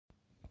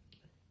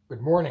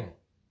Good morning.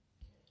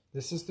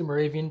 This is the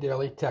Moravian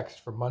Daily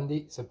Text for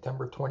Monday,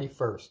 September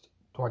 21st,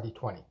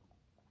 2020.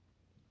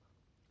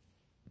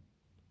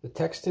 The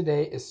text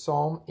today is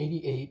Psalm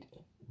 88,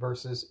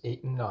 verses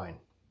 8 and 9.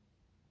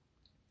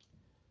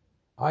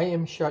 I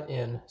am shut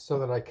in so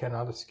that I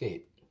cannot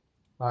escape.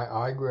 My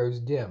eye grows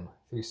dim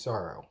through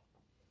sorrow.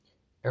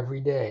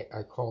 Every day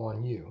I call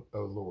on you,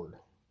 O Lord.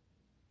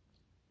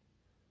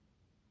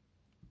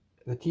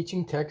 The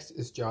teaching text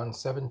is John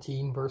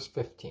 17, verse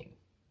 15.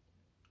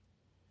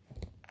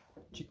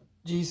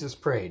 Jesus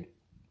prayed,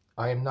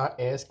 I am not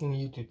asking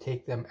you to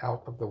take them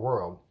out of the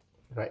world,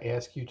 but I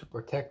ask you to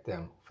protect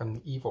them from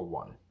the evil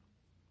one.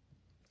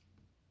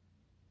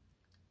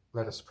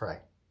 Let us pray.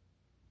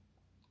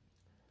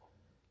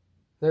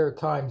 There are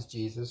times,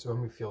 Jesus, when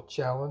we feel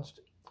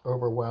challenged,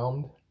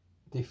 overwhelmed,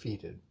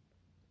 defeated.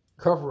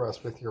 Cover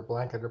us with your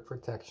blanket of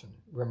protection,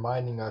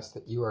 reminding us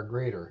that you are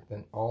greater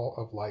than all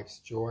of life's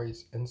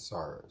joys and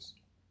sorrows.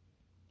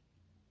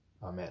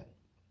 Amen.